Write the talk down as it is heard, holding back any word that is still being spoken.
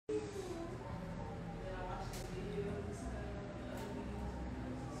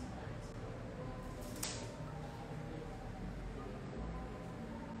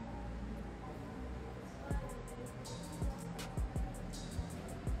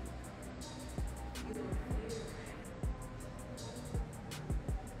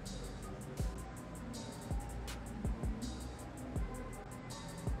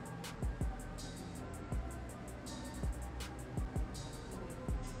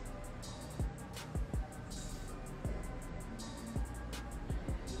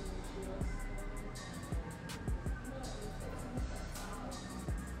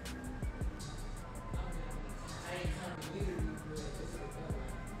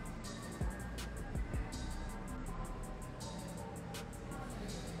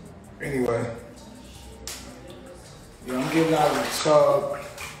Anyway, yeah, I'm getting out of the tub.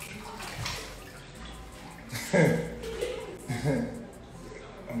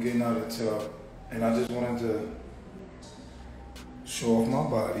 I'm getting out of the tub, and I just wanted to show off my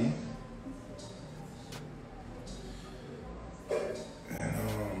body. And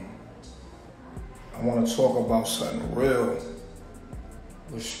I want to talk about something real.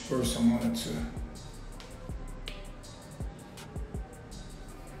 But first, I wanted to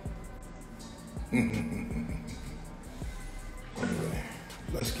anyway,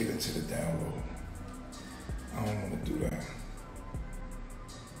 let's get into the download. I don't want to do that.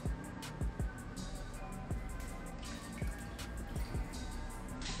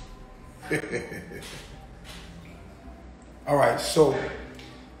 All right, so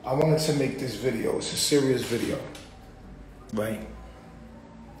I wanted to make this video. It's a serious video, right?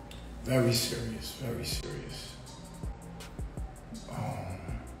 Very serious, very serious.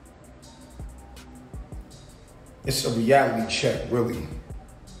 It's a reality check, really.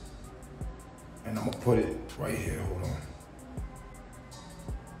 And I'm gonna put it right here, hold on.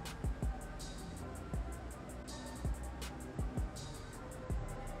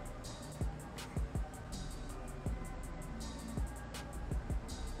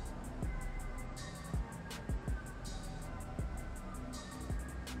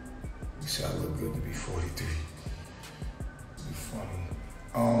 You say I look good to be 43. Be funny.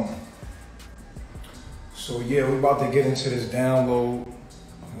 So yeah, we're about to get into this download.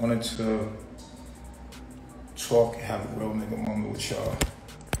 I wanted to talk, have a real nigga moment with y'all.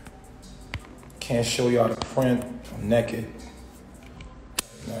 Can't show y'all the print. I'm naked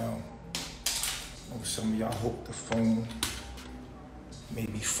now. Maybe some of y'all hope the phone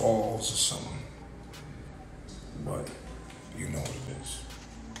maybe falls or something, but you know what it is.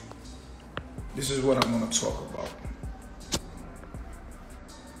 This is what I'm gonna talk about.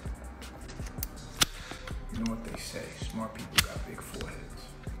 You know what they say, smart people got big foreheads.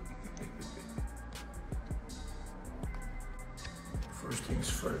 First things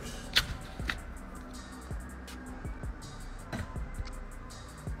first.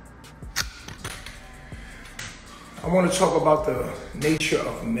 I want to talk about the nature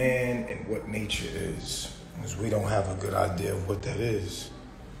of man and what nature is, because we don't have a good idea of what that is.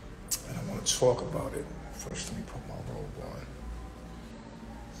 And I want to talk about it. First, let me put my robe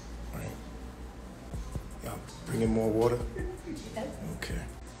on. Right. Y'all bringing more water? Okay.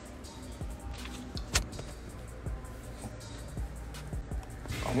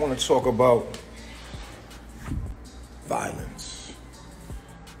 I want to talk about violence.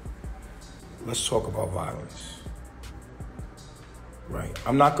 Let's talk about violence. Right.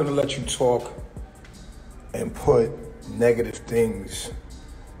 I'm not going to let you talk and put negative things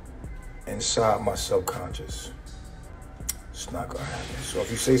inside my subconscious. It's not going to happen. So if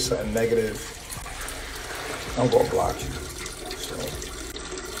you say something negative, I'm going to block you. So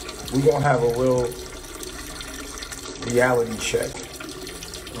we're going to have a real reality check.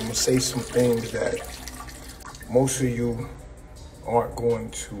 I'm going to say some things that most of you aren't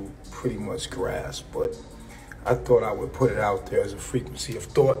going to pretty much grasp, but I thought I would put it out there as a frequency of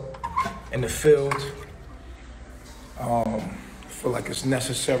thought in the field. I feel like it's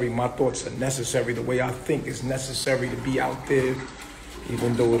necessary. My thoughts are necessary. The way I think is necessary to be out there,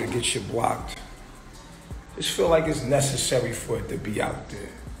 even though it'll get you blocked. Just feel like it's necessary for it to be out there,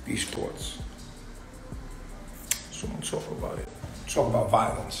 these thoughts. So I'm gonna talk about it. Talk about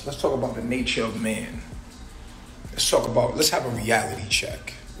violence. Let's talk about the nature of man. Let's have a reality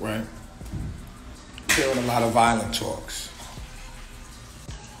check, right? Hearing a lot of violent talks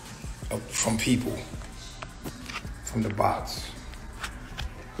from people, from the bots.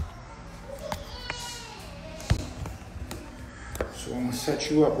 So I'm gonna set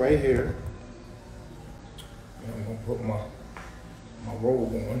you up right here. And I'm gonna put my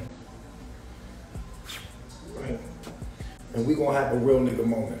robe on. Right. And we're gonna have a real nigga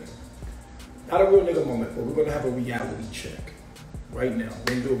moment. Not a real nigga moment, but we're gonna have a reality check. Right now, we're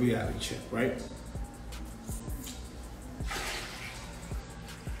gonna do a reality check, right?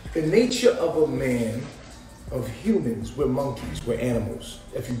 The nature of a man, of humans, we're monkeys, we're animals.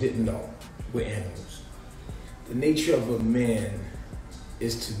 If you didn't know, we're animals. The nature of a man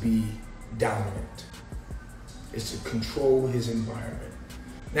is to be dominant, is to control his environment.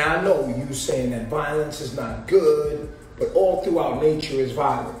 Now I know you saying that violence is not good, but all throughout nature is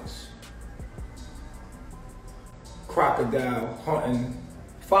violence. Crocodile hunting.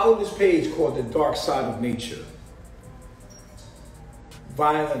 Follow this page called The Dark Side of Nature.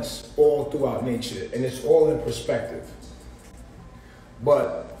 Violence all throughout nature, and it's all in perspective.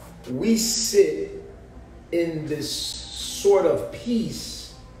 But we sit in this sort of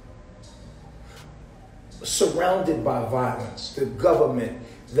peace surrounded by violence. The government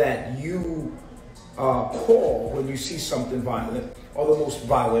that you call when you see something violent are the most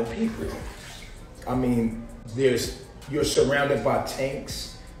violent people. I mean, you're surrounded by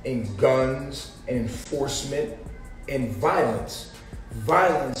tanks and guns and enforcement and violence.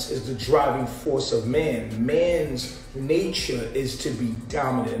 Violence is the driving force of man. Man's nature is to be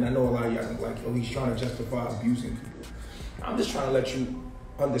dominant. And I know a lot of y'all are like, oh, he's trying to justify abusing people. I'm just trying to let you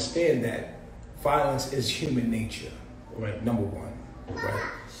understand that violence is human nature, right? Number one, right?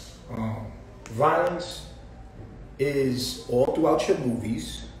 Violence is all throughout your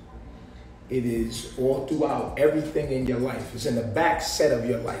movies. It is all throughout everything in your life. It's in the back set of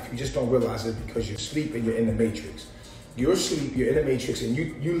your life. You just don't realize it because you're asleep and you're in the matrix. You're asleep, you're in the matrix, and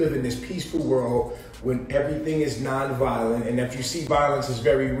you live in this peaceful world when everything is non-violent, and if you see violence, it's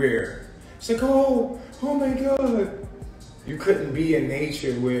very rare. It's like, oh my God. You couldn't be in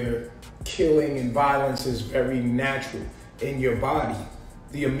nature where killing and violence is very natural in your body.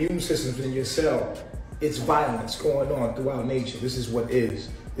 The immune system's in your cell. It's violence going on throughout nature. This is what is.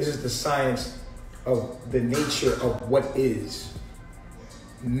 This is the science of the nature of what is.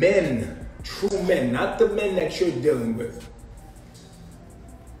 Men, true men, not the men that you're dealing with,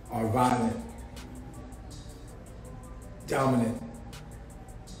 are violent, dominant.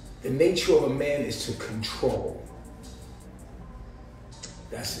 The nature of a man is to control.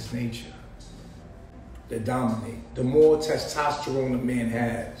 That's his nature. To dominate. The more testosterone a man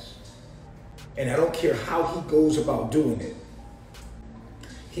has, and I don't care how he goes about doing it,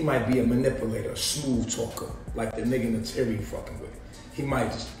 he might be a manipulator, a smooth talker, like the nigga Natureboy you fucking with. He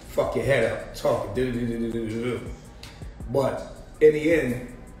might just fuck your head up, talking. But in the end,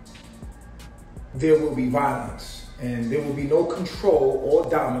 there will be violence, and there will be no control or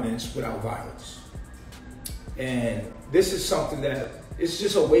dominance without violence. And this is something that, it's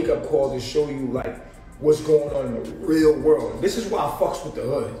just a wake-up call to show you like what's going on in the real world. This is why I fucks with the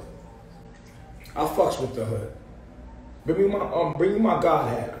hood. I fucks with the hood. Bring me my God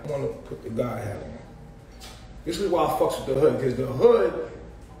hat. I want to put the God hat on. This is why I fucks with the hood, because the hood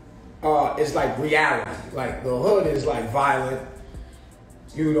is like reality. Like the hood is like violent.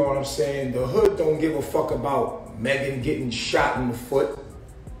 You know what I'm saying? The hood don't give a fuck about Megan getting shot in the foot.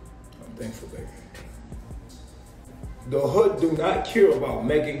 I'm thankful, baby. The hood do not care about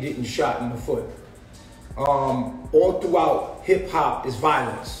Megan getting shot in the foot. All throughout hip hop is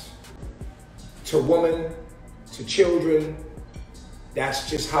violence. To women, to children, that's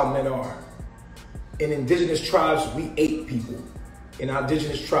just how men are. In indigenous tribes, we ate people. In our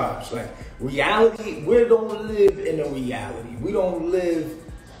indigenous tribes, like reality, we don't live in a reality. We don't live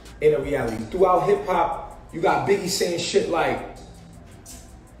in a reality. Throughout hip hop, you got Biggie saying shit like,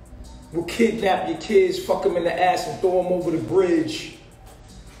 we'll kidnap your kids, fuck them in the ass and throw them over the bridge.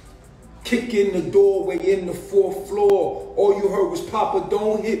 Kick in the doorway in the 4th floor. All you heard was, Papa,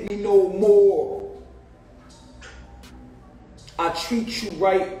 don't hit me no more. I treat you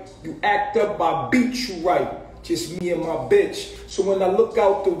right, you act up, I beat you right. Just me and my bitch. So when I look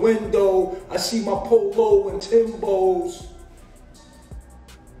out the window, I see my polo and Timbos.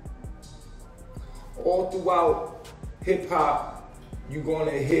 All throughout hip hop, you're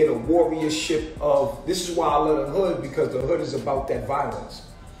gonna hear the warriorship of, this is why I love the hood, because the hood is about that violence.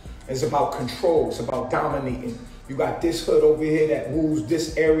 It's about control, it's about dominating. You got this hood over here that rules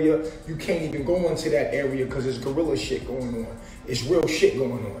this area. You can't even go into that area because there's guerrilla shit going on. It's real shit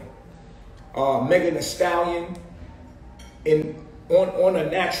going on. Megan Thee Stallion, on a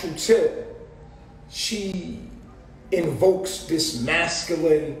natural tip, she invokes this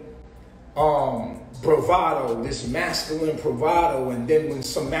masculine bravado, and then when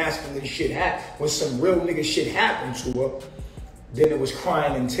some masculine shit when some real nigga shit happened to her, then it was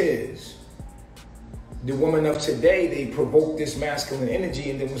crying and tears. The women of today, they provoke this masculine energy,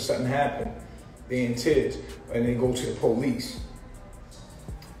 and then when something happened, they in tears, and they go to the police,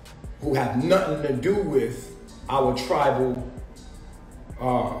 who have nothing to do with our tribal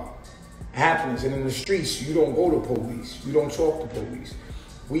happenings. And in the streets, you don't go to police, you don't talk to police.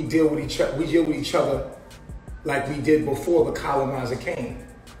 We deal with each other like we did before the colonizer came,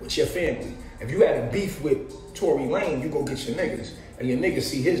 with your family. If you had a beef with Tory Lane, you go get your niggas, and your niggas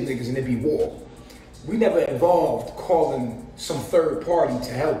see his niggas, and it be war. We never evolved calling some third party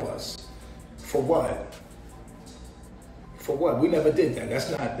to help us. For what? For what? We never did that.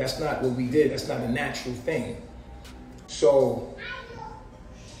 That's not what we did. That's not a natural thing. So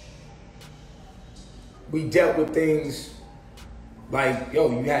we dealt with things like, yo,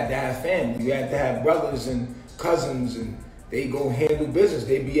 you had to have family, you had to have brothers and cousins, and they go handle business.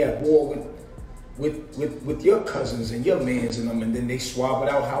 They be at war with your cousins and your mans and them, and then they swab it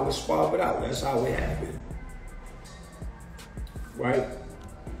out how it swab it out. That's how it happened. right?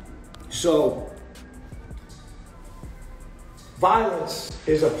 So, violence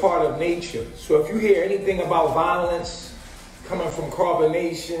is a part of nature. So if you hear anything about violence coming from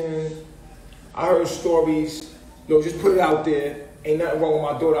carbonation, I heard stories, just put it out there. Ain't nothing wrong with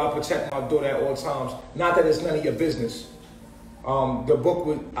my daughter. I'll protect my daughter at all times. Not that it's none of your business. The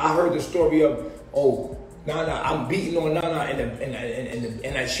book I heard the story of, Nana, I'm beating on Nana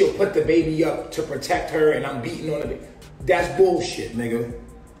and she'll put the baby up to protect her and I'm beating on it. That's bullshit, nigga.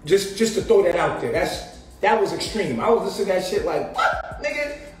 Just to throw that out there. That was extreme. I was listening to that shit like, what,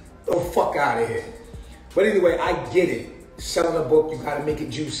 nigga? The fuck out of here. But anyway, I get it. Selling a book, you gotta make it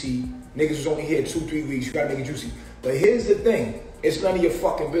juicy. Niggas was only here 2-3 weeks, you gotta make it juicy. But here's the thing. It's none of your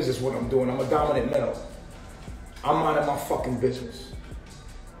fucking business what I'm doing. I'm a dominant male. I'm minding my fucking business.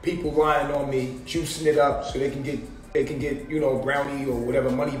 People lying on me, juicing it up so they can get brownie or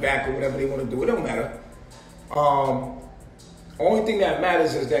whatever, money back or whatever they want to do. It don't matter. Only thing that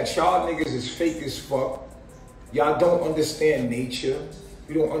matters is that y'all niggas is fake as fuck. Y'all don't understand nature.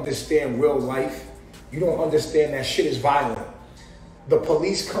 You don't understand real life. You don't understand that shit is violent. The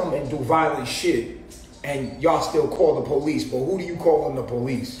police come and do violent shit and y'all still call the police. But who do you call on the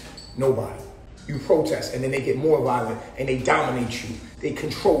police? Nobody. You protest and then they get more violent and they dominate you. They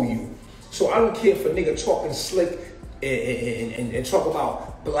control you. So I don't care if a nigga talking slick and talk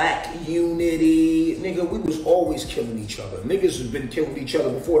about black unity. Nigga, we was always killing each other. Niggas have been killing each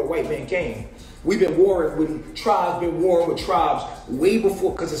other before the white man came. We've been warring with tribes, been warring with tribes way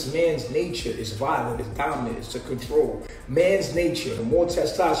before, because it's man's nature. It's violent, it's dominant, it's to control. Man's nature, the more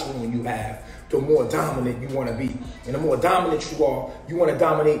testosterone you have, the more dominant you want to be. And the more dominant you are, you want to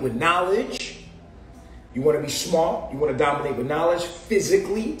dominate with knowledge. You want to be smart. You want to dominate with knowledge.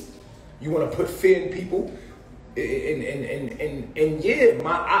 Physically, you want to put fear in people. And yeah,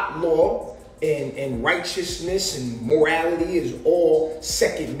 my outlaw and righteousness and morality is all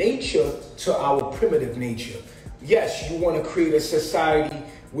second nature to our primitive nature. Yes, you want to create a society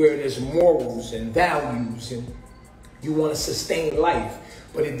where there's morals and values and you want to sustain life,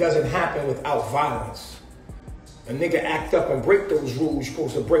 but it doesn't happen without violence. A nigga act up and break those rules, you're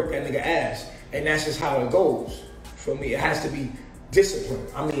supposed to break that nigga ass. And that's just how it goes. For me, it has to be discipline.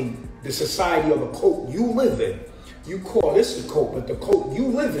 I mean, the society of a cult you live in, you call this a cult, but the cult you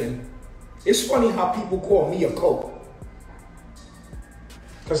live in, it's funny how people call me a cult.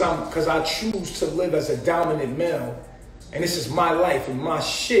 Because I choose to live as a dominant male, and this is my life and my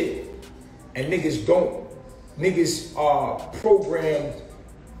shit, and niggas are programmed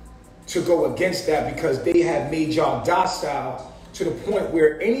to go against that because they have made y'all docile to the point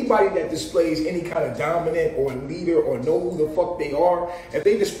where anybody that displays any kind of dominant or leader or know who the fuck they are, if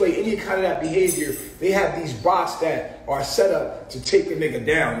they display any kind of that behavior, they have these bots that are set up to take a nigga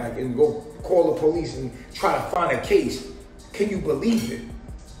down, like, and go call the police and try to find a case. Can you believe it?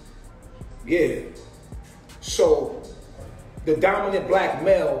 Yeah. So the dominant black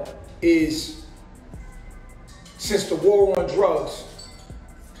male is, since the war on drugs,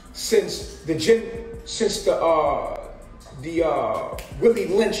 since the Willie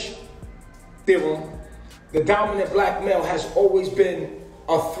Lynch theorem, the dominant black male has always been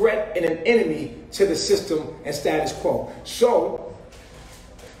a threat and an enemy to the system and status quo. So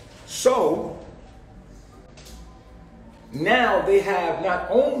now they have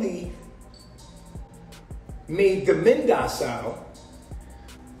not only made the men docile,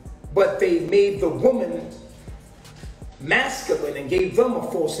 but they made the woman masculine and gave them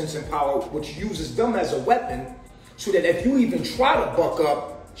a false sense of power, which uses them as a weapon, so that if you even try to buck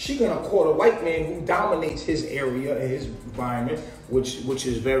up, she gonna call a white man who dominates his area and his environment, which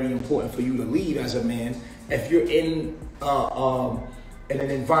is very important for you to lead as a man. If you're in an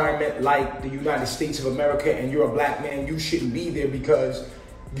environment like the United States of America and you're a black man, you shouldn't be there because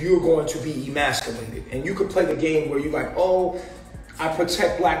you're going to be emasculated. And you could play the game where you're like, oh, I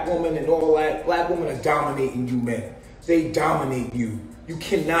protect black women and all that. Black women are dominating you men. They dominate you. You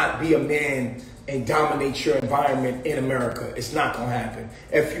cannot be a man and dominate your environment in America. It's not gonna happen.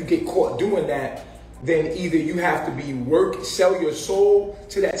 If you get caught doing that, then either you have to sell your soul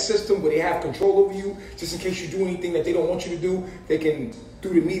to that system where they have control over you, just in case you do anything that they don't want you to do. They can,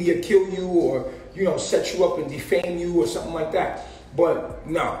 through the media, kill you or, set you up and defame you or something like that. But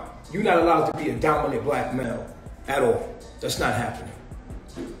no, you're not allowed to be a dominant black male at all. That's not happening.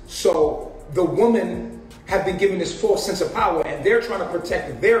 So the women have been given this false sense of power and they're trying to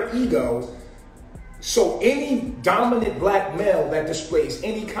protect their ego. So any dominant black male that displays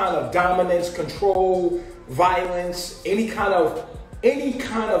any kind of dominance, control, violence, any kind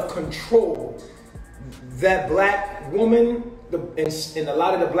of control, that black woman and a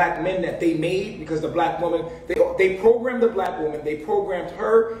lot of the black men that they made, because the black woman, they programmed the black woman, they programmed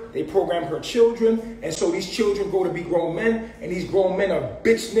her, they programmed her children, and so these children grow to be grown men, and these grown men are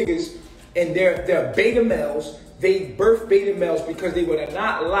bitch niggas, and they're beta males. They birth beta males because they would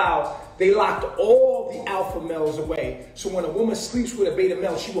not allow, they locked all the alpha males away. So when a woman sleeps with a beta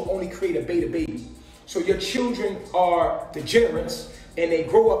male, she will only create a beta baby. So your children are degenerates, and they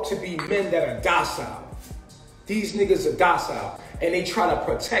grow up to be men that are docile. These niggas are docile, and they try to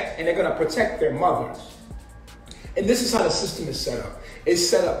protect, and they're gonna protect their mothers. And this is how the system is set up. It's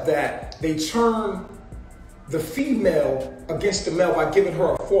set up that they turn the female against the male by giving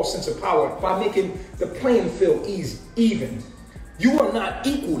her a false sense of power, by making the playing field even. You are not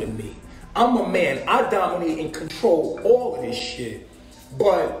equal to me. I'm a man. I dominate and control all of this shit.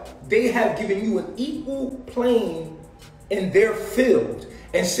 But they have given you an equal plane in their field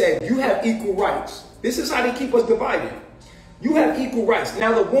and said, you have equal rights. This is how they keep us divided. You have equal rights.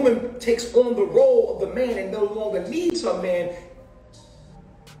 Now the woman takes on the role of the man and no longer needs her man,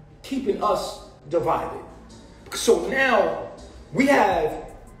 keeping us divided. So now we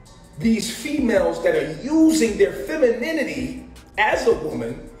have these females that are using their femininity as a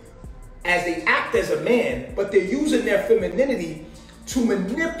woman, as they act as a man, but they're using their femininity to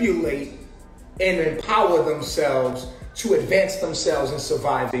manipulate and empower themselves to advance themselves in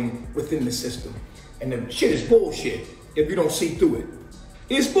surviving within the system. And the shit is bullshit if you don't see through it.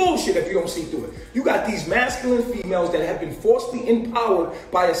 It's bullshit if you don't see through it. You got these masculine females that have been forcibly empowered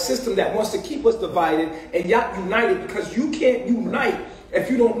by a system that wants to keep us divided and y'all united, because you can't unite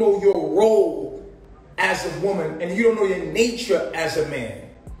if you don't know your role as a woman and you don't know your nature as a man.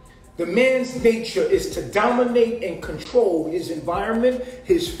 The man's nature is to dominate and control his environment,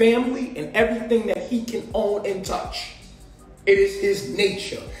 his family, and everything that he can own and touch. It is his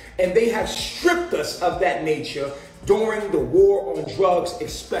nature. And they have stripped us of that nature during the war on drugs,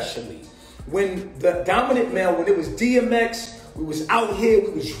 especially. When the dominant male, when it was DMX, we was out here,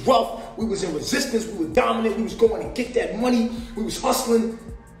 we was rough, we was in resistance, we were dominant, we was going to get that money, we was hustling.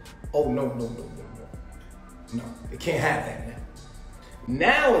 Oh, no. No, they can't have that now.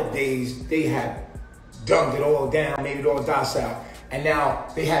 Nowadays, they have dumbed it all down, made it all docile. And now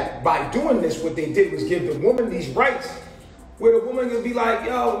they have, by doing this, what they did was give the woman these rights, where the woman can be like,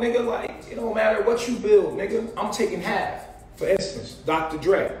 yo, nigga, like, it don't matter what you build, nigga, I'm taking half. For instance, Dr.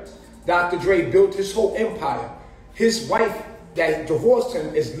 Dre. Dr. Dre built his whole empire. His wife that divorced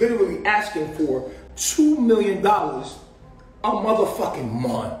him is literally asking for $2 million a motherfucking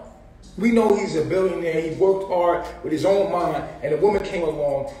month. We know he's a billionaire. He worked hard with his own mind, and a woman came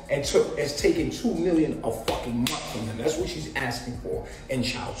along and has taken $2 million a fucking month from him. That's what she's asking for in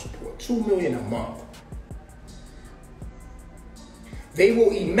child support. $2 million a month. They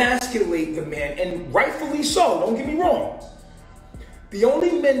will emasculate the man, and rightfully so, don't get me wrong. The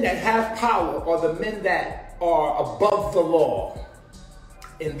only men that have power are the men that are above the law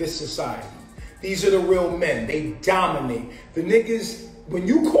in this society. These are the real men. They dominate. The niggas, when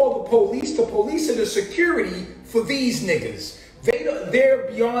you call the police are the security for these niggas.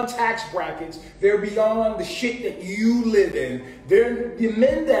 They're beyond tax brackets. They're beyond the shit that you live in. They're the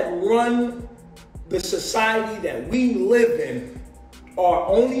men that run the society that we live in. Are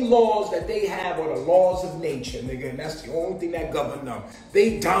only laws that they have are the laws of nature, nigga, and that's the only thing that governs them.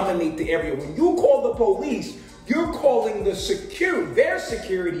 They dominate the area. When you call the police, you're calling the security, their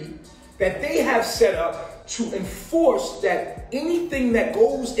security that they have set up to enforce that anything that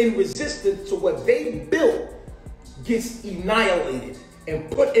goes in resistance to what they built gets annihilated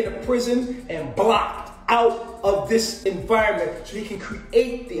and put in a prison and blocked out of this environment so they can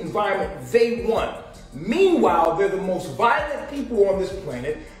create the environment they want. Meanwhile, they're the most violent people on this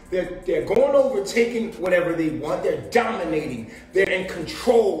planet. They're going over, taking whatever they want. They're dominating. They're in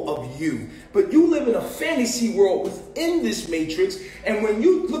control of you. But you live in a fantasy world within this matrix. And when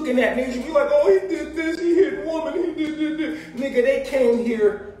you looking at nature, you're like, oh, he did this, he hit woman, he did this. Nigga, they came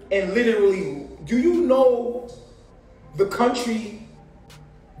here and literally, do you know the country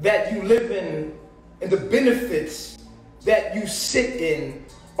that you live in and the benefits that you sit in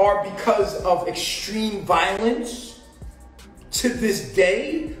are because of extreme violence to this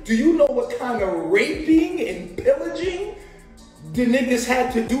day? Do you know what kind of raping and pillaging the niggas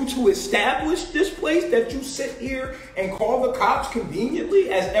had to do to establish this place that you sit here and call the cops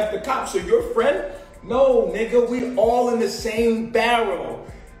conveniently as if the cops are your friend? No, nigga, we all in the same barrel.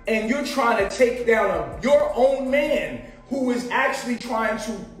 And you're trying to take down your own man who is actually trying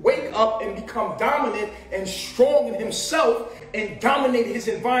to wake up and become dominant and strong in himself and dominate his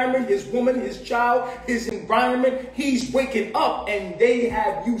environment, his woman, his child, his environment. He's waking up, and they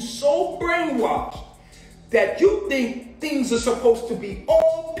have you so brainwashed that you think things are supposed to be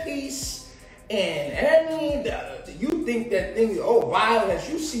all peace and you think that things, violence,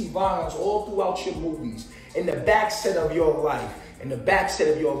 you see violence all throughout your movies. In the backset of your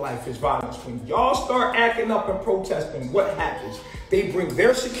life, is violence. When y'all start acting up and protesting, what happens? They bring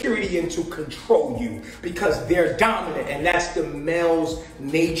their security in to control you because they're dominant, and that's the male's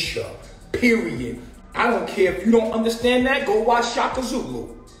nature, period. I don't care if you don't understand that. Go watch Shaka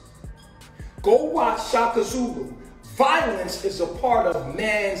Zulu. Go watch Shaka Zulu. Violence is a part of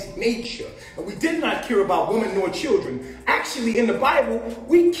man's nature. And we did not care about women nor children. Actually, in the Bible,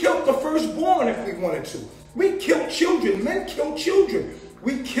 we killed the firstborn if we wanted to. We killed children. Men killed children.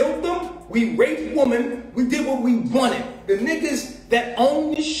 We killed them. We raped women. We did what we wanted. The niggas that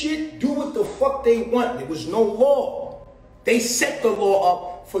own this shit do what the fuck they want. There was no law. They set the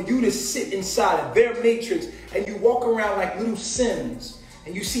law up for you to sit inside of their matrix and you walk around like little Sims.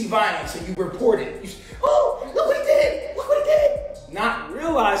 And you see violence and you report it. Look what he did. Look what he did. Not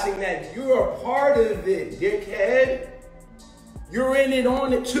realizing that you're a part of it, dickhead. You're in it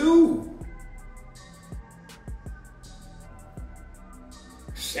on it too.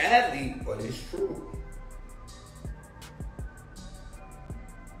 Sadly, but it's true.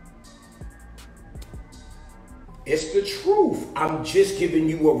 It's the truth. I'm just giving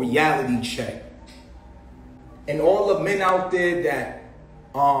you a reality check. And all the men out there that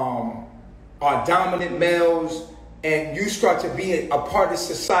are dominant males, and you start to be a part of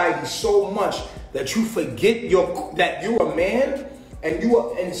society so much that you forget that you're a man,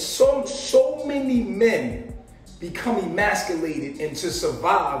 and so many men become emasculated, and to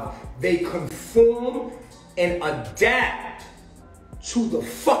survive, they conform and adapt to the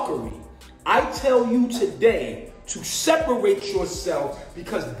fuckery. I tell you today to separate yourself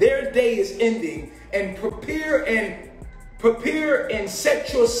because their day is ending, and prepare and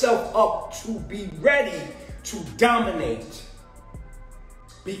set yourself up to be ready to dominate.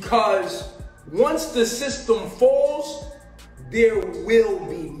 Because once the system falls, there will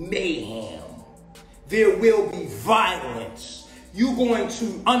be mayhem. There will be violence. You're going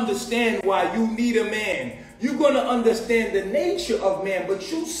to understand why you need a man. You're going to understand the nature of man,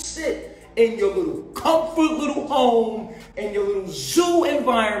 but you sit in your little comfort little home, in your little zoo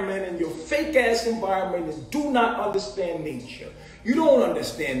environment, in your fake ass environment, and do not understand nature. You don't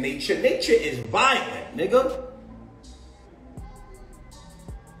understand nature. Nature is violent, nigga.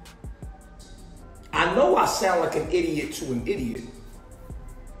 I know I sound like an idiot to an idiot,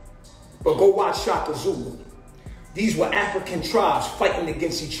 but go watch Shaka Zulu. These were African tribes fighting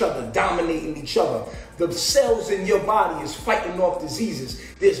against each other, dominating each other. The cells in your body is fighting off diseases.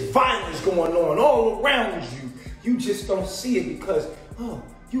 There's violence going on all around you. You just don't see it because,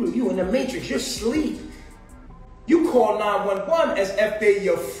 you in the matrix, you're asleep. You call 911 as if they're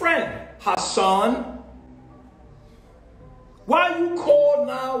your friend, Hassan. Why you call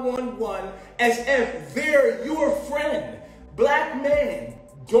 911 as if they're your friend? Black man,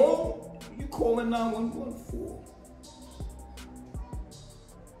 you calling 911 for?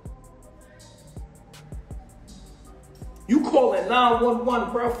 You calling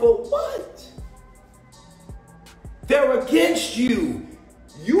 911, bro, for what? They're against you.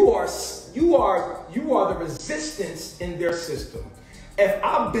 You are the resistance in their system. If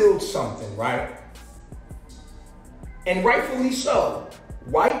I build something, right, and rightfully so,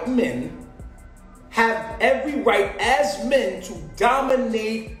 white men have every right as men to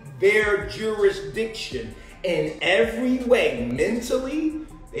dominate their jurisdiction in every way. Mentally,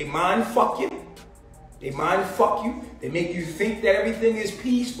 they mind fuck you. They make you think that everything is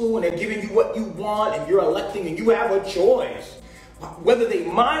peaceful and they're giving you what you want and you're electing and you have a choice. Whether they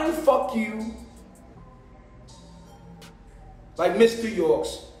mind fuck you, like Mr.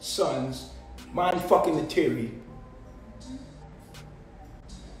 York's sons, mind fucking the Terry,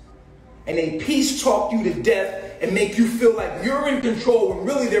 and they peace talk you to death and make you feel like you're in control when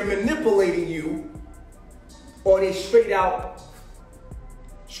really they're manipulating you, or they straight out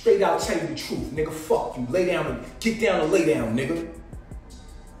tell you the truth, nigga, fuck you, lay down and get down and lay down, nigga.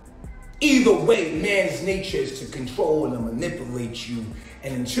 Either way, man's nature is to control and to manipulate you.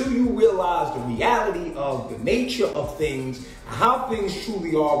 And until you realize the reality of the nature of things, how things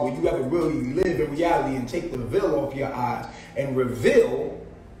truly are, where you ever really live in reality and take the veil off your eyes and reveal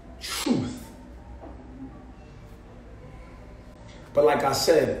truth. But like I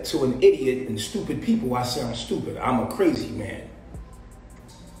said, to an idiot and stupid people, I sound stupid. I'm a crazy man.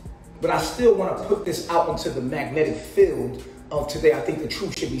 But I still want to put this out into the magnetic field of today. I think the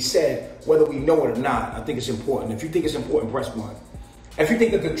truth should be said, whether we know it or not. I think it's important. If you think it's important, press 1. If you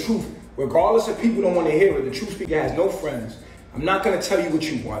think that the truth, regardless if people don't want to hear it, the truth speaker has no friends. I'm not going to tell you what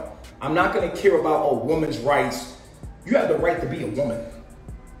you want. I'm not going to care about a woman's rights. You have the right to be a woman.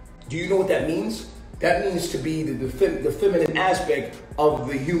 Do you know what that means? That means to be the feminine aspect of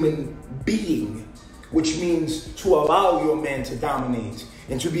the human being, which means to allow your man to dominate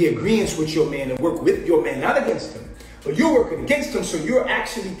and to be agreeant with your man and work with your man, not against him. But you're working against him, so you're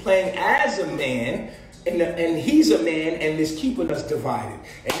actually playing as a man, and he's a man, and it's keeping us divided.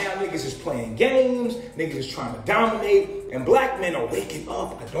 And now niggas is playing games, niggas is trying to dominate, and black men are waking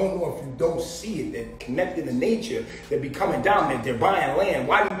up. I don't know if you don't see it. They're connected to nature. They're becoming dominant. They're buying land.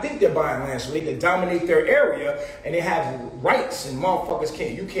 Why do you think they're buying land? So they can dominate their area, and they have rights, and motherfuckers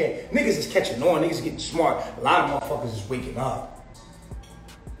niggas is catching on, niggas is getting smart. A lot of motherfuckers is waking up.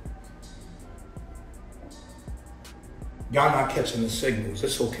 Y'all not catching the signals.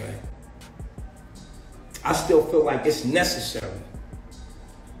 It's okay. I still feel like it's necessary.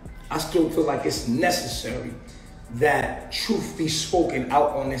 I still feel like it's necessary that truth be spoken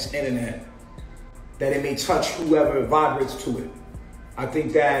out on this internet, that it may touch whoever vibrates to it. I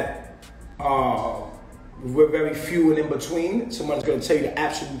think that we're very few and in between. Someone's going to tell you the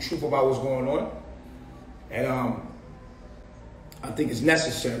absolute truth about what's going on. And I think it's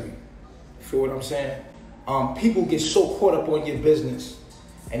necessary. You feel what I'm saying? People get so caught up on your business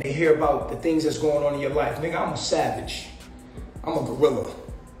and they hear about the things that's going on in your life. Nigga, I'm a savage. I'm a gorilla.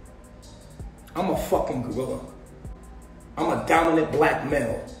 I'm a fucking gorilla. I'm a dominant black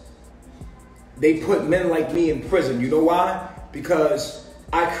male. They put men like me in prison. You know why? Because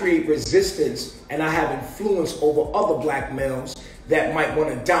I create resistance and I have influence over other black males that might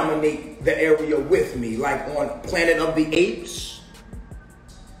want to dominate the area with me. Like on Planet of the Apes,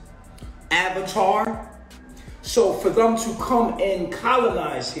 Avatar. So for them to come and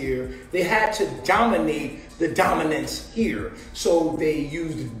colonize here, they had to dominate the dominance here. So they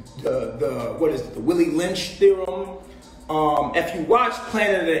used the Willie Lynch theorem. If you watch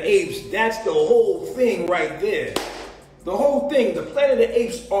Planet of the Apes, that's the whole thing right there. The whole thing, the Planet of the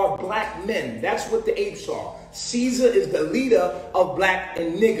Apes are black men. That's what the apes are. Caesar is the leader of black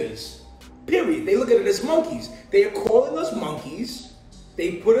and niggers. Period. They look at it as monkeys. They are calling us monkeys.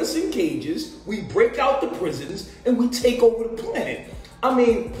 They put us in cages, we break out the prisons, and we take over the planet. I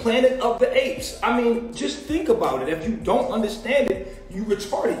mean, Planet of the Apes. I mean, just think about it. If you don't understand it, you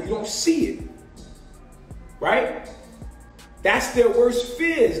retarded. You don't see it. Right? That's their worst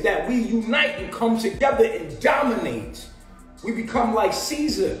fears, that we unite and come together and dominate. We become like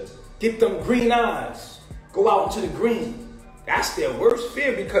Caesar. Get them green eyes. Go out into the green. That's their worst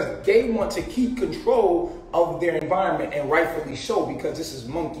fear, because they want to keep control of their environment, and rightfully so, because this is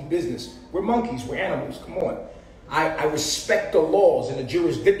monkey business. We're monkeys, we're animals, come on. I respect the laws and the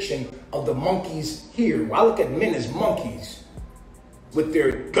jurisdiction of the monkeys here. I look at men as monkeys with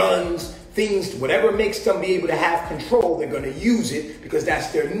their guns, things, whatever makes them be able to have control, they're going to use it because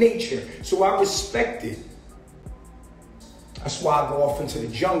that's their nature. So I respect it. That's why I go off into the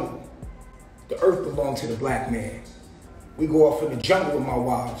jungle. The earth belongs to the black man. We go off in the jungle with my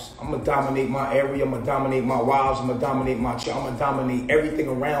wives. I'm going to dominate my area. I'm going to dominate my wives. I'm going to dominate my child. I'm going to dominate everything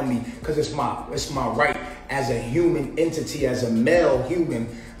around me, because it's my right as a human entity, as a male human,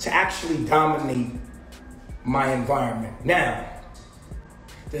 to actually dominate my environment. Now,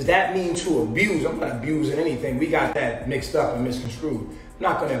 does that mean to abuse? I'm not abusing anything. We got that mixed up and misconstrued. I'm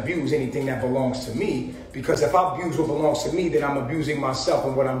not going to abuse anything that belongs to me, because if I abuse what belongs to me, then I'm abusing myself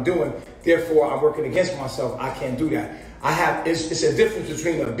and what I'm doing. Therefore, I'm working against myself. I can't do that. It's a difference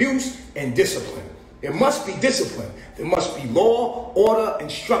between abuse and discipline. There must be discipline. There must be law, order, and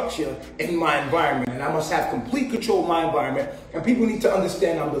structure in my environment. And I must have complete control of my environment. And people need to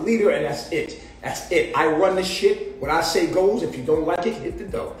understand I'm the leader, and that's it. That's it. I run this shit. What I say goes. If you don't like it, hit the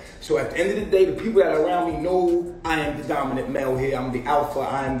door. So at the end of the day, the people that are around me know I am the dominant male here. I'm the alpha.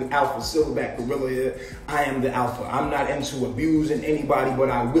 I am the alpha silverback gorilla here. I am the alpha. I'm not into abusing anybody,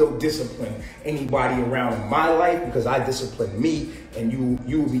 but I will discipline anybody around in my life, because I discipline me, and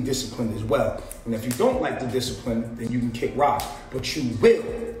you will be disciplined as well. And if you don't like the discipline, then you can kick rocks. But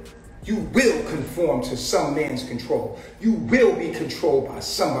you will conform to some man's control. You will be controlled by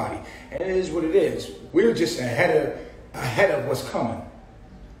somebody. And it is what it is. We're just ahead of what's coming.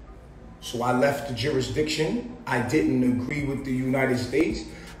 So I left the jurisdiction. I didn't agree with the United States.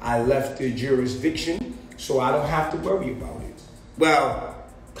 I left the jurisdiction, so I don't have to worry about it. Well,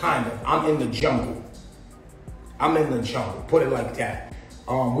 kind of. I'm in the jungle. I'm in the jungle. Put it like that.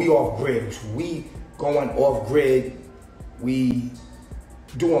 We off grid. We going off grid. We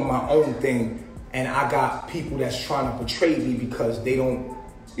doing my own thing, and I got people that's trying to portray me because they don't,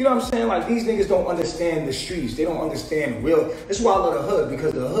 you know what I'm saying? Like, these niggas don't understand the streets. They don't understand real. That's why I love the hood,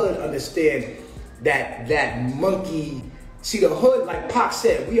 because the hood understand that monkey See, the hood, like Pac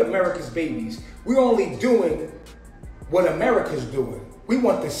said, we America's babies. We're only doing what America's doing. We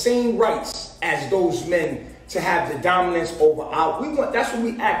want the same rights as those men to have the dominance over our. That's what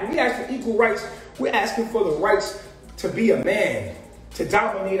we ask. We ask for equal rights. We're asking for the rights to be a man, to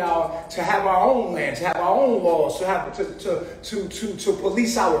dominate to have our own land, to have our own laws, to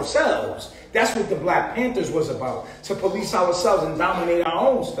police ourselves. That's what the Black Panthers was about, to police ourselves and dominate our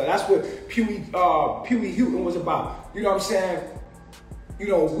own stuff. That's what Huey Newton was about. You know what I'm saying? You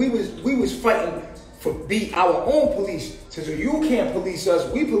know, we was fighting for be our own police. So you can't police us.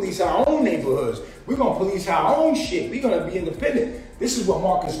 We police our own neighborhoods. We're going to police our own shit. We're going to be independent. This is what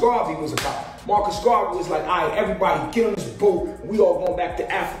Marcus Garvey was about. Marcus Garvey was like, all right, everybody get on this boat. We all going back to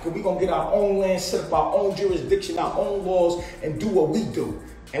Africa. We're going to get our own land, set up our own jurisdiction, our own laws, and do what we do.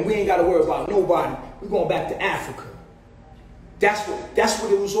 And we ain't got to worry about nobody. We're going back to Africa. That's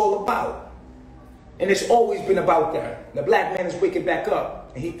what it was all about. And it's always been about that. The black man is waking back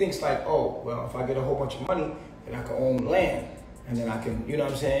up. And he thinks like, oh, well, if I get a whole bunch of money, then I can own land. And then I can, you know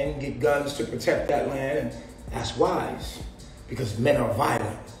what I'm saying, get guns to protect that land. And that's wise. Because men are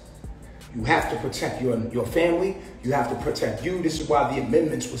violent. You have to protect your family. You have to protect you. This is why the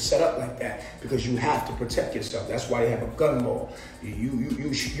amendments were set up like that, because you have to protect yourself. That's why they have a gun law.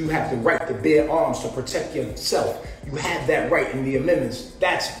 You have the right to bear arms to protect yourself. You have that right in the amendments.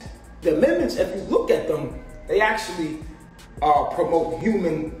 The amendments, if you look at them, they actually promote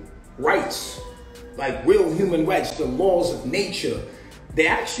human rights, like real human rights, the laws of nature.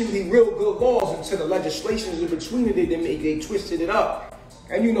 They're actually real good laws until the legislations in between it, they twisted it up.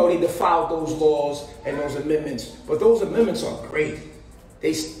 And you know, they defiled those laws and those amendments. But those amendments are great.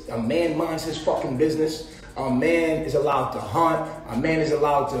 A man minds his fucking business. A man is allowed to hunt. A man is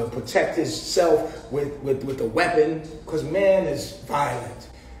allowed to protect himself with a weapon, because man is violent.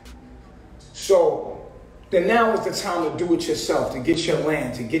 So then now is the time to do it yourself, to get your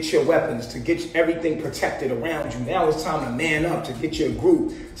land, to get your weapons, to get everything protected around you. Now it's time to man up, to get your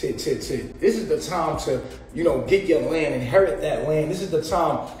group, this is the time to, you know, get your land, inherit that land. This is the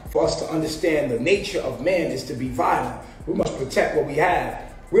time for us to understand the nature of man is to be violent. We must protect what we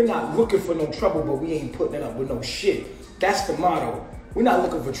have. We're not looking for no trouble, but we ain't putting up with no shit. That's the motto. We're not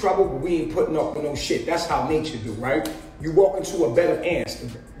looking for trouble, but we ain't putting up with no shit. That's how nature do, right? You walk into a bed of ants.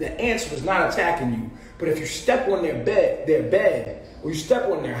 The ants was not attacking you. But if you step on their bed, or you step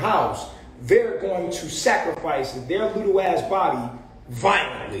on their house, they're going to sacrifice their little ass body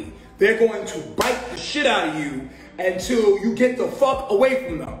violently. They're going to bite the shit out of you until you get the fuck away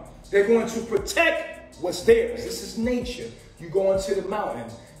from them. They're going to protect what's theirs. This is nature. You go into the mountain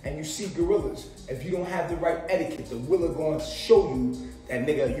and you see gorillas. If you don't have the right etiquette, the gorilla going to show you that,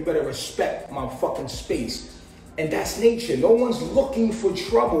 nigga, you better respect my fucking space. And that's nature. No one's looking for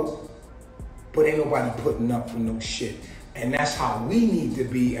trouble, but ain't nobody putting up with no shit. And that's how we need to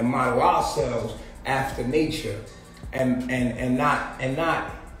be and model ourselves after nature, and not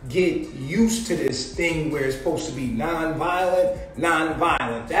get used to this thing where it's supposed to be non-violent.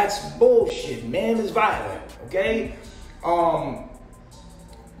 That's bullshit. Man is violent, okay?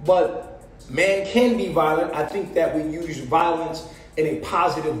 But man can be violent. I think that we use violence in a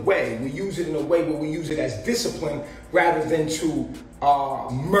positive way. We use it in a way where we use it as discipline rather than to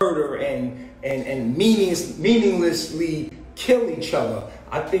murder and meaninglessly kill each other.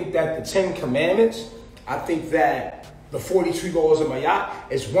 I think that the 10 Commandments, I think that the 42 laws of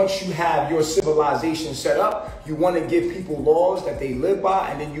Mayat is, once you have your civilization set up, you want to give people laws that they live by,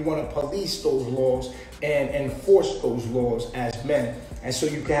 and then you want to police those laws and enforce those laws as men. And so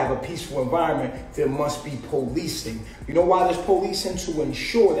you can have a peaceful environment, there must be policing. You know why there's policing? To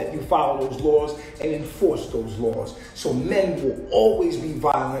ensure that you follow those laws and enforce those laws. So men will always be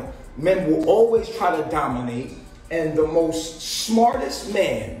violent. Men will always try to dominate. And the most smartest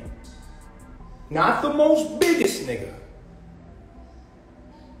man, not the most biggest nigga,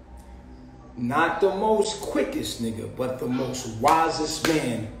 not the most quickest nigga, but the most wisest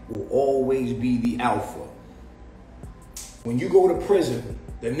man will always be the alpha. When you go to prison,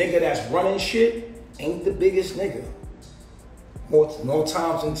 the nigga that's running shit ain't the biggest nigga. More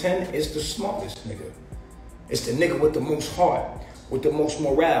times than 10, it's the smartest nigga. It's the nigga with the most heart, with the most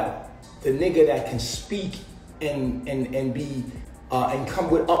morale, the nigga that can speak and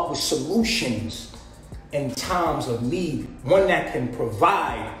come up with solutions in times of need. One that can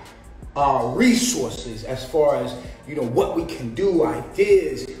provide resources as far as, you know, what we can do,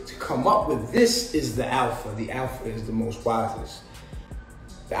 ideas to come up with. This is the alpha. The alpha is the most wisest.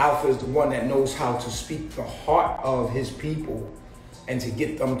 The alpha is the one that knows how to speak the heart of his people and to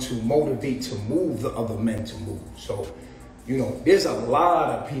get them to motivate, to move the other men to move. So, you know, there's a lot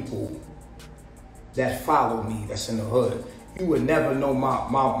of people that follow me, that's in the hood. You would never know my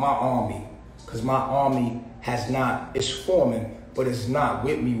army, because my army it's forming, but it's not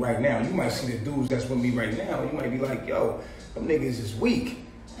with me right now. You might see the dudes that's with me right now. You might be like, yo, them niggas is weak.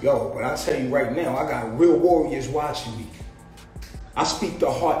 Yo, but I tell you right now, I got real warriors watching me. I speak the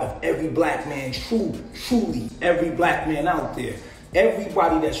heart of every black man, truly every black man out there.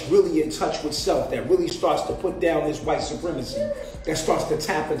 Everybody that's really in touch with self, that really starts to put down this white supremacy, that starts to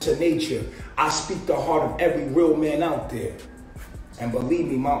tap into nature. I speak the heart of every real man out there. And believe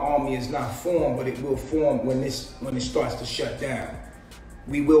me, my army is not formed, but it will form when it starts to shut down.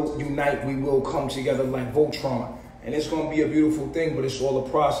 We will unite, we will come together like Voltron. And it's gonna be a beautiful thing, but it's all a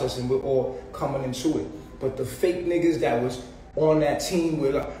process and we're all coming into it. But the fake niggas that was on that team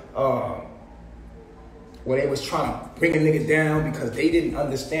with where they was trying to bring a nigga down because they didn't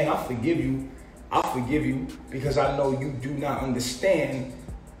understand, I forgive you because I know you do not understand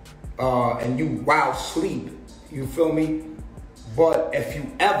and you wild sleep, you feel me? But if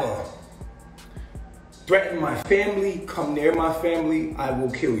you ever threaten my family, come near my family, I will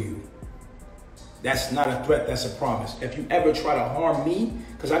kill you. That's not a threat, that's a promise. If you ever try to harm me,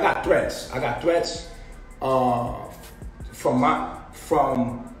 because I got threats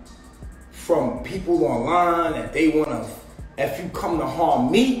from people online that they wanna, if you come to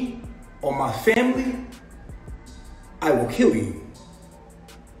harm me or my family, I will kill you.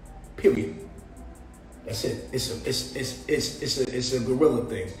 Period. That's it. It's a guerrilla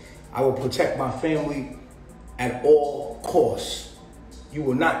thing. I will protect my family at all costs. You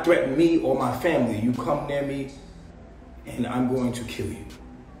will not threaten me or my family. You come near me and I'm going to kill you.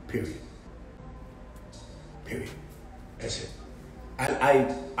 Period. Period. That's it.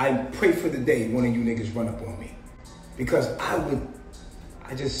 I pray for the day one of you niggas run up on me, because I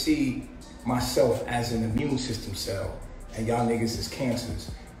just see myself as an immune system cell and y'all niggas is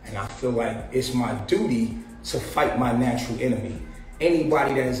cancers. And I feel like it's my duty to fight my natural enemy.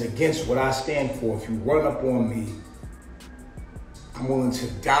 Anybody that is against what I stand for, if you run up on me, I'm willing to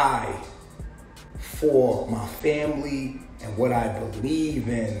die for my family and what I believe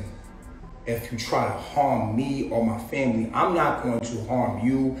in. If you try to harm me or my family, I'm not going to harm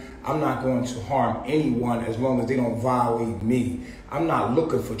you. I'm not going to harm anyone as long as they don't violate me. I'm not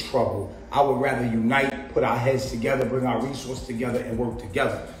looking for trouble. I would rather unite, put our heads together, bring our resources together and work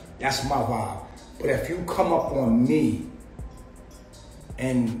together. That's my vibe. But if you come up on me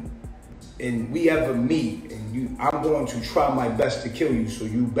and we ever meet and I'm going to try my best to kill you, so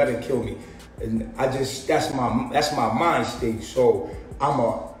you better kill me. And that's my mind state. So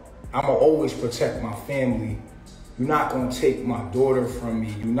I'ma always protect my family. You're not gonna take my daughter from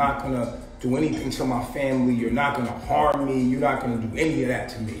me. You're not gonna do anything to my family. You're not gonna harm me. You're not gonna do any of that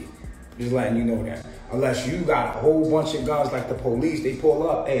to me. Just letting you know that. Unless you got a whole bunch of guns like the police, they pull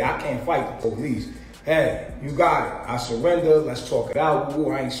up. Hey, I can't fight the police. Hey, you got it. I surrender. Let's talk it out. Ooh,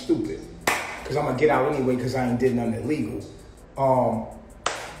 I ain't stupid. Because I'm gonna get out anyway because I ain't did nothing illegal.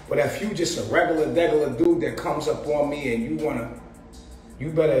 But if you just a regular dude that comes up on me and you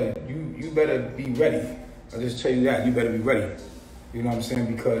better be ready. I'll just tell you that, you better be ready. You know what I'm saying?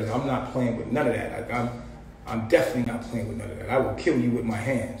 Because I'm not playing with none of that. Like I'm definitely not playing with none of that. I will kill you with my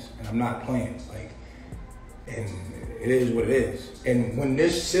hands, and I'm not playing. Like, and it is what it is. And when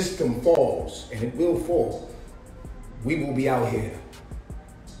this system falls, and it will fall, we will be out here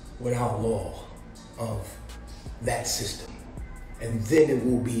without law of that system. And then it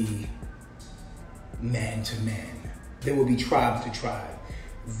will be man to man. Then it will be tribe to tribe.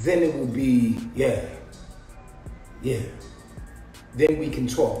 Then it will be, yeah. Then we can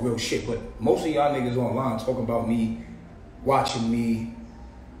talk real shit. But most of y'all niggas online talking about me, watching me,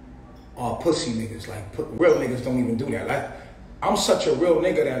 are pussy niggas. Like, real niggas don't even do that. Like, I'm such a real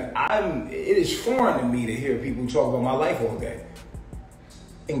nigga that it is foreign to me to hear people talk about my life all day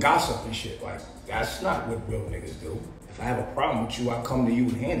and gossip and shit. Like, that's not what real niggas do. If I have a problem with you, I come to you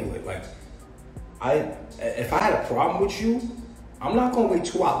and handle it. Like, if I had a problem with you, I'm not gonna wait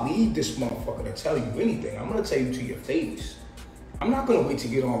till I leave this motherfucker to tell you anything. I'm gonna tell you to your face. I'm not gonna wait to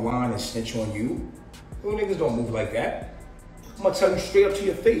get online and snitch on you. Real niggas don't move like that. I'm gonna tell you straight up to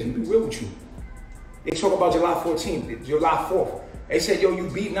your face and be real with you. They talk about July 14th, July 4th. They said, yo, you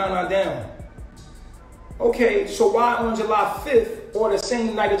beat Nana down. Okay, so why on July 5th or the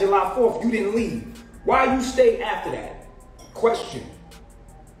same night of July 4th, you didn't leave? Why you stayed after that? Question.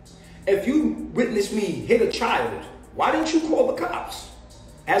 If you witnessed me hit a child, why didn't you call the cops?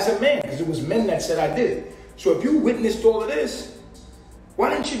 As a man, because it was men that said I did it. So if you witnessed all of this, why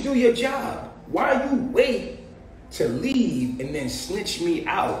didn't you do your job? Why you wait to leave and then snitch me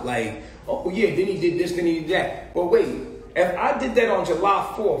out? Like, oh yeah, then he did this, then he did that. But wait, If I did that on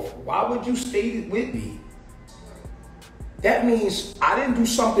July 4th, why would you stay with me? That means I didn't do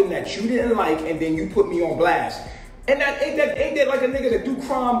something that you didn't like and then you put me on blast. And that ain't that like a nigga that do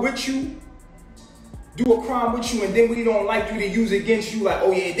crime with you? Do a crime with you and then when he don't like you, they use it against you like,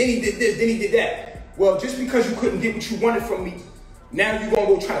 oh yeah, then he did this, then he did that. Well, just because you couldn't get what you wanted from me, now you gonna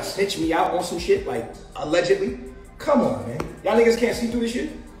go try to snitch me out on some shit, like, allegedly? Come on, man. Y'all niggas can't see through this shit?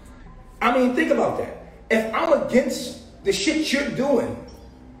 I mean, think about that. If I'm against the shit you're doing,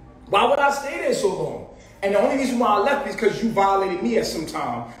 why would I stay there so long? And the only reason why I left is because you violated me at some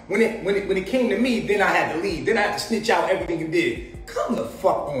time. When it came to me, then I had to leave. Then I had to snitch out everything you did. Come the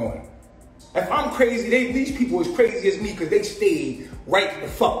fuck on. If I'm crazy, these people as crazy as me because they stayed right the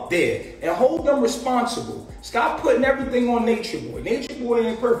fuck there. And hold them responsible. Stop putting everything on Natureboy. Natureboy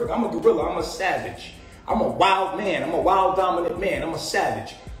ain't perfect. I'm a gorilla. I'm a savage. I'm a wild man. I'm a wild dominant man. I'm a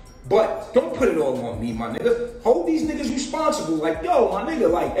savage. But don't put it all on me, my nigga. Hold these niggas responsible. Like, yo, my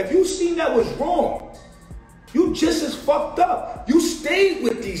nigga, like, if you seen that was wrong, you just as fucked up. You stayed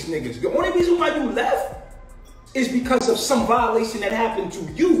with these niggas. The only reason why you left is because of some violation that happened to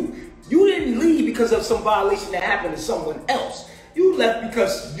you. You didn't leave because of some violation that happened to someone else. You left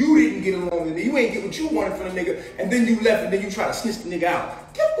because you didn't get along with it. You ain't get what you wanted from the nigga, and then you left and then you try to snitch the nigga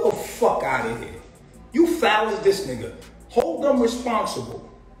out. Get the fuck out of here. You foul as this nigga. Hold them responsible.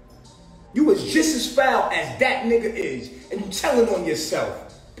 You was just as foul as that nigga is, and you telling on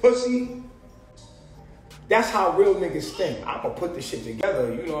yourself. Pussy. That's how real niggas think. I'm gonna put this shit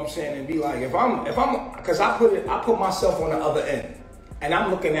together, you know what I'm saying, and be like, cause I put myself on the other end. And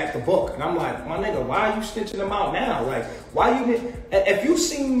I'm looking at the book, and I'm like, my nigga, why are you snitching him out now? Like, why you didn't, if you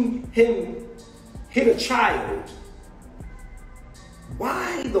seen him hit a child,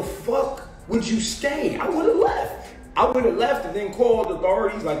 why the fuck would you stay? I would have left. I would have left and then called the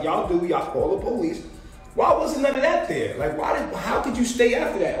authorities like y'all do, y'all call the police. Why wasn't none of that there? Like, how could you stay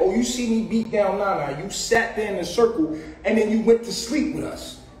after that? Oh, you see me beat down Nana. You sat there in a circle and then you went to sleep with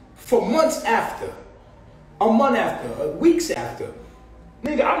us for months after, a month after, weeks after.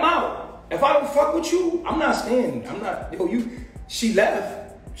 Nigga, I'm out. If I don't fuck with you, I'm not staying. I'm not, she left.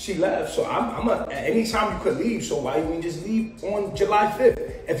 She left. So anytime you could leave, so why you didn't just leave on July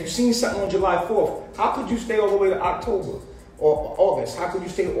 5th? If you seen something on July 4th, how could you stay all the way to October or August? How could you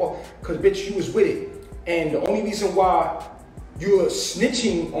stay? Because bitch, you was with it. And the only reason why you're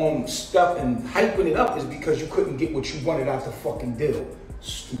snitching on stuff and hyping it up is because you couldn't get what you wanted out the fucking deal.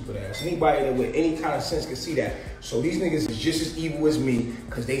 Stupid ass. Anybody that with any kind of sense can see that. So these niggas is just as evil as me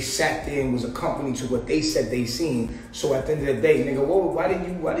because they sat there and was a company to what they said they seen. So at the end of the day, nigga, why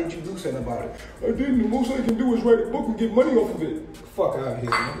didn't you do something about it? I didn't. The most I can do is write a book and get money off of it. Fuck out of here,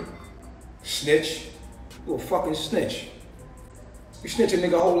 nigga. Snitch. You a fucking snitch. You snitch a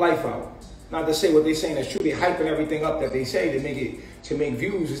nigga whole life out. Not to say what they saying is true. They hyping everything up that they say to make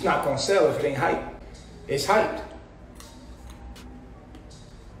views. It's not gonna sell if it ain't hype. It's hyped.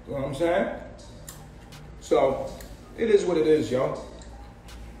 You know what I'm saying? So, it is what it is, yo.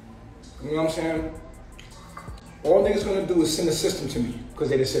 You know what I'm saying? All niggas gonna do is send the system to me, because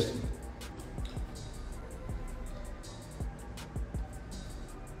they the system.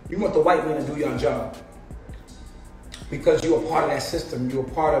 You want the white man to do your job. Because you're a part of that system, you're a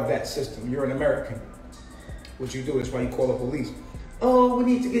part of that system. You're an American. What you do is why you call the police. Oh, we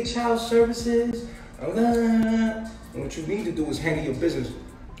need to get child services. And what you need to do is handle your business.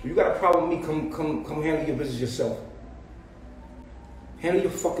 You got a problem with me, come handle your business yourself. Handle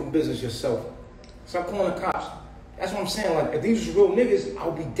your fucking business yourself. Stop calling the cops. That's what I'm saying. Like, if these was real niggas,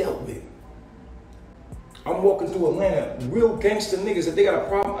 I'll be dealt with. I'm walking through Atlanta, real gangster niggas. If they got a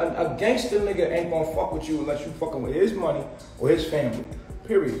problem, a gangster nigga ain't gonna fuck with you unless you fucking with his money or his family.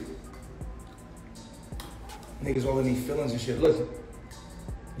 Period. Niggas all in these feelings and shit. Listen,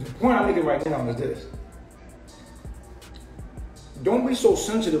 the point I'm making right now is this. Don't be so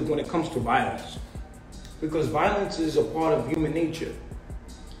sensitive when it comes to violence. Because violence is a part of human nature.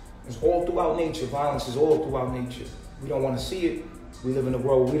 It's all throughout nature. Violence is all throughout nature. We don't want to see it. We live in a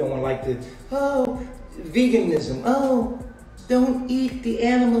world where we don't want to like the, oh, veganism. Oh, don't eat the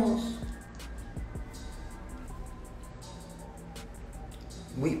animals.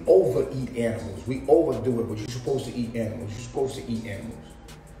 We overeat animals. We overdo it, but you're supposed to eat animals. You're supposed to eat animals.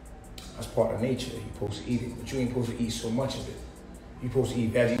 That's part of nature. You're supposed to eat it, but you ain't supposed to eat so much of it. You're supposed to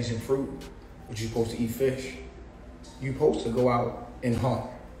eat veggies and fruit, but you're supposed to eat fish. You're supposed to go out and hunt.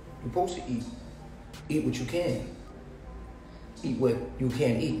 You're supposed to eat. Eat what you can. Eat what you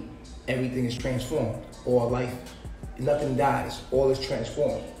can't eat. Everything is transformed. All life, nothing dies. All is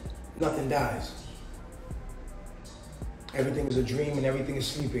transformed. Nothing dies. Everything is a dream and everything is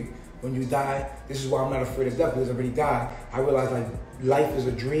sleeping. When you die, this is why I'm not afraid of death, because I already died. I realize like life is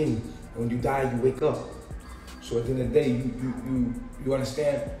a dream. And when you die, you wake up. So at the end of the day, you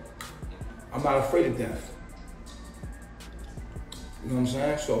understand? I'm not afraid of death. You know what I'm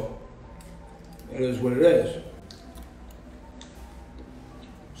saying? So it is what it is.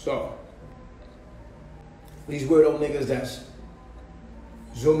 So these weirdo niggas that's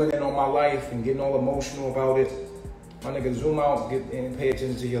zooming in on my life and getting all emotional about it, my nigga, zoom out, get in and pay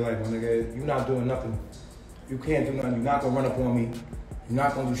attention to your life, my nigga. You're not doing nothing. You can't do nothing. You're not gonna run up on me. You're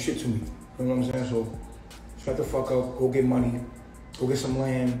not gonna do shit to me. You know what I'm saying? So shut the fuck up, go get money, go get some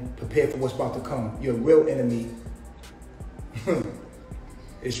land, prepare for what's about to come. Your real enemy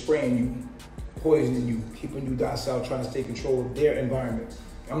is spraying you, poisoning you, keeping you docile, trying to stay control of their environment.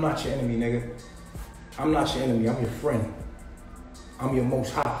 I'm not your enemy, nigga. I'm not your enemy, I'm your friend. I'm your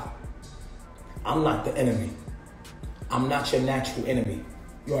most high. I'm not the enemy. I'm not your natural enemy.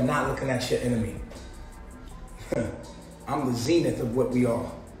 You are not looking at your enemy. I'm the zenith of what we are.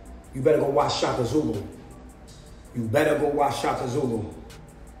 You better go watch Shaka Zulu. You better go watch Shaka Zulu.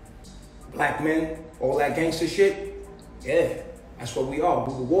 Black men, all that gangster shit, yeah, that's what we are.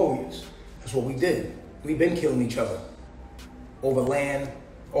 We were warriors. That's what we did. We've been killing each other. Over land,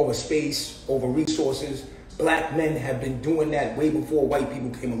 over space, over resources. Black men have been doing that way before white people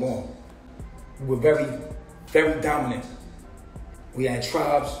came along. We were very, very dominant. We had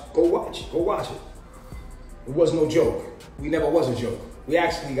tribes. Go watch it. It was no joke. We never was a joke. We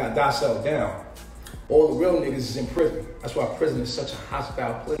actually got docile down. All the real niggas is in prison. That's why prison is such a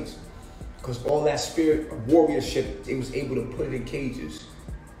hostile place. Because all that spirit of warriorship, they was able to put it in cages.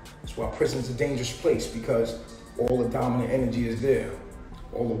 That's why prison's a dangerous place, because all the dominant energy is there.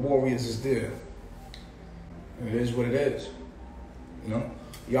 All the warriors is there. And it is what it is. You know?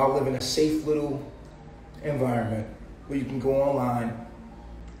 Y'all live in a safe little environment where you can go online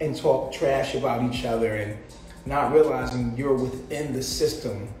and talk trash about each other and not realizing you're within the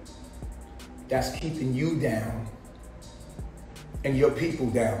system that's keeping you down and your people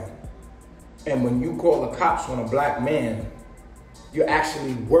down. And when you call the cops on a black man, you're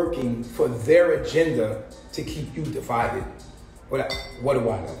actually working for their agenda to keep you divided. What do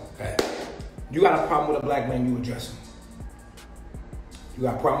I know? Okay. You got a problem with a black man, you address him. You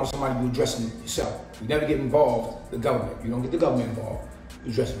got a problem with somebody, you address him yourself. You never get involved, the government. You don't get the government involved.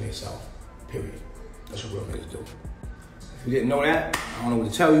 You address him yourself, period. That's what real niggas do. If you didn't know that, I don't know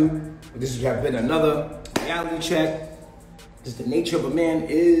what to tell you, but this has been another reality check. Just the nature of a man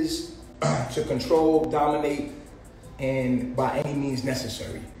is to control, dominate, and by any means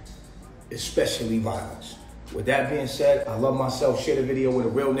necessary, especially violence. With that being said, I love myself. Share the video with a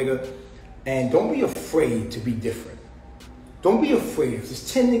real nigga. And don't be afraid to be different. Don't be afraid. If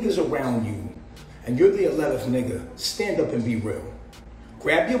there's 10 niggas around you and you're the 11th nigga, stand up and be real.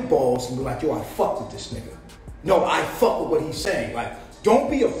 Grab your balls and be like, yo, I fuck with this nigga. No, I fuck with what he's saying. Like,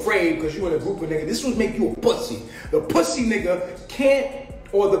 don't be afraid because you're in a group of niggas. This will make you a pussy. The pussy nigga can't,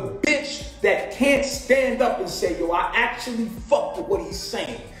 or the bitch that can't stand up and say, yo, I actually fuck with what he's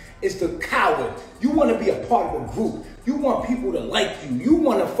saying, is the coward. You want to be a part of a group. You want people to like you. You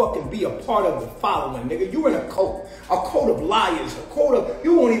want to fucking be a part of the following, nigga. You're in a cult of liars, a cult of,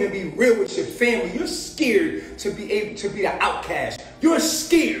 you won't even be real with your family. You're scared to be able to be the outcast. You're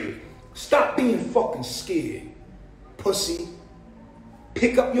scared. Stop being fucking scared, pussy.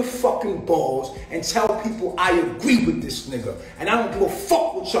 Pick up your fucking balls and tell people I agree with this nigga. And I don't give a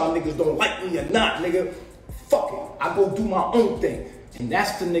fuck what y'all niggas don't like me or not, nigga. Fuck it. I go do my own thing. And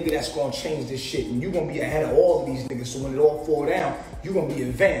that's the nigga that's gonna change this shit. And you're gonna be ahead of all of these niggas. So when it all fall down, you're gonna be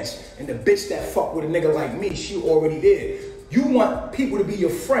advanced. And the bitch that fuck with a nigga like me, she already did. You want people to be your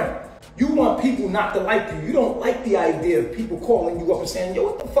friend. You want people not to like you. You don't like the idea of people calling you up and saying, yo,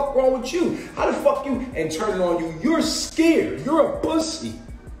 what the fuck wrong with you? How the fuck you? And turning on you. You're scared. You're a pussy.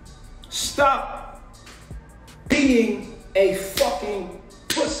 Stop being a fucking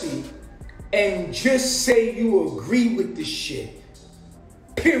pussy and just say you agree with this shit.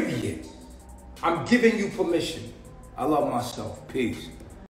 Period. I'm giving you permission. I love myself. Peace.